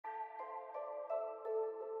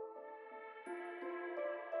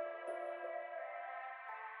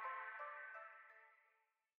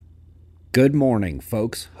Good morning,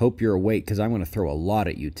 folks. Hope you're awake because I'm going to throw a lot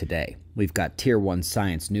at you today. We've got Tier 1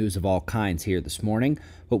 science news of all kinds here this morning,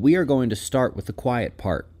 but we are going to start with the quiet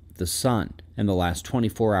part, the sun, and the last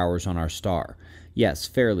 24 hours on our star. Yes,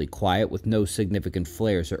 fairly quiet with no significant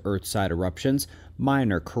flares or Earth-side eruptions,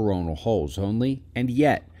 minor coronal holes only, and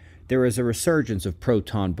yet there is a resurgence of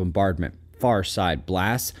proton bombardment, Farside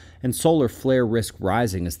blasts, and solar flare risk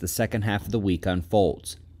rising as the second half of the week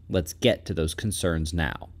unfolds. Let's get to those concerns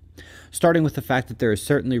now. Starting with the fact that there is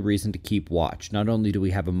certainly reason to keep watch. Not only do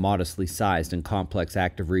we have a modestly sized and complex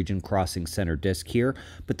active region crossing center disk here,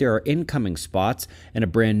 but there are incoming spots and a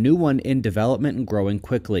brand new one in development and growing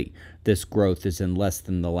quickly. This growth is in less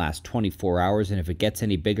than the last 24 hours, and if it gets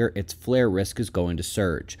any bigger, its flare risk is going to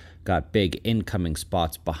surge. Got big incoming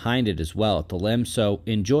spots behind it as well at the limb, so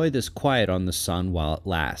enjoy this quiet on the sun while it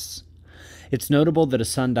lasts. It's notable that a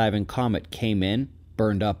sun-diving comet came in,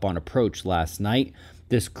 burned up on approach last night.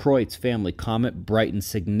 This Kreutz family comet brightened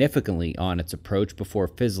significantly on its approach before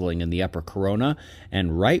fizzling in the upper corona,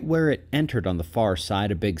 and right where it entered on the far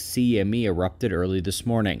side, a big CME erupted early this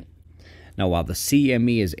morning. Now, while the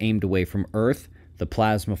CME is aimed away from Earth, the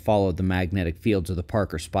plasma followed the magnetic fields of the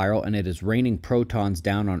Parker spiral, and it is raining protons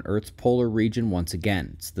down on Earth's polar region once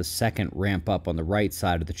again. It's the second ramp up on the right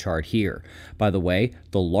side of the chart here. By the way,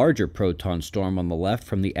 the larger proton storm on the left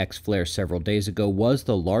from the X-flare several days ago was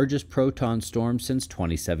the largest proton storm since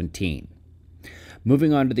 2017.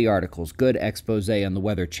 Moving on to the articles, good expose on the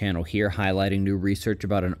Weather Channel here, highlighting new research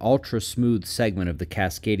about an ultra-smooth segment of the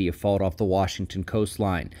Cascadia Fault off the Washington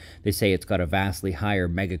coastline. They say it's got a vastly higher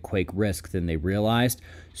megaquake risk than they realized.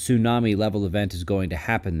 Tsunami-level event is going to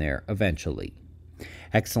happen there eventually.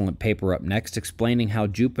 Excellent paper up next explaining how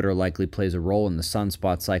Jupiter likely plays a role in the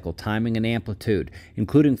sunspot cycle timing and amplitude,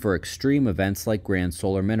 including for extreme events like grand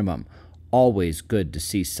solar minimum. Always good to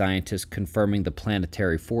see scientists confirming the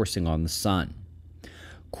planetary forcing on the sun.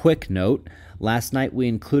 Quick note, last night we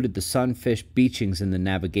included the sunfish beachings in the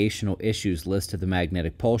navigational issues list of the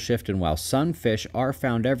magnetic pole shift, and while sunfish are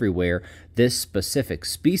found everywhere, this specific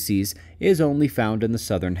species is only found in the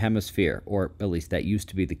southern hemisphere, or at least that used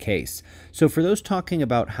to be the case. So for those talking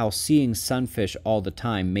about how seeing sunfish all the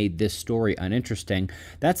time made this story uninteresting,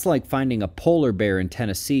 that's like finding a polar bear in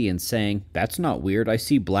Tennessee and saying, "That's not weird, I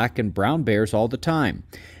see black and brown bears all the time."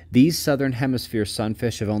 These southern hemisphere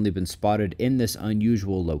sunfish have only been spotted in this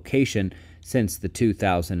unusual location since the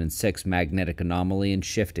 2006 magnetic anomaly and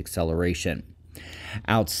shift acceleration.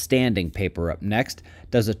 Outstanding paper up next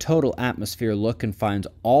does a total atmosphere look and finds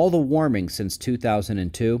all the warming since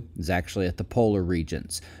 2002 is actually at the polar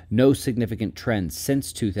regions. No significant trends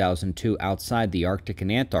since 2002 outside the Arctic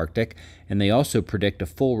and Antarctic, and they also predict a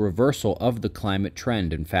full reversal of the climate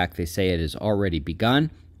trend. In fact, they say it has already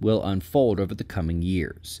begun, will unfold over the coming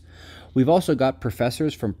years. We've also got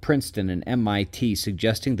professors from Princeton and MIT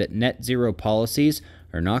suggesting that net zero policies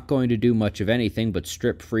are not going to do much of anything but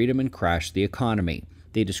strip freedom and crash the economy.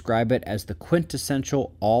 They describe it as the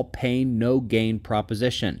quintessential all pain, no gain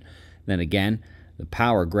proposition. Then again, the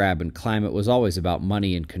power grab in climate was always about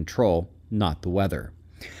money and control, not the weather.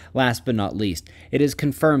 Last but not least, it is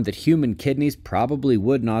confirmed that human kidneys probably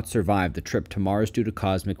would not survive the trip to Mars due to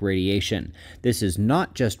cosmic radiation. This is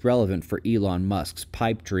not just relevant for Elon Musk's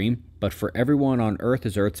pipe dream, but for everyone on Earth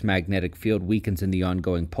as Earth's magnetic field weakens in the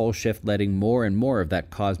ongoing pole shift, letting more and more of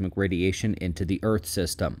that cosmic radiation into the Earth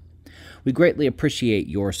system. We greatly appreciate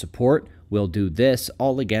your support. We'll do this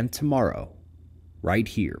all again tomorrow, right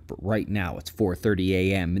here, but right now it's 4:30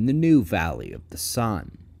 a.m. in the new Valley of the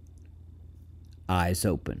Sun. Eyes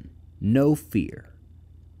open, no fear.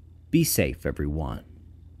 Be safe, everyone.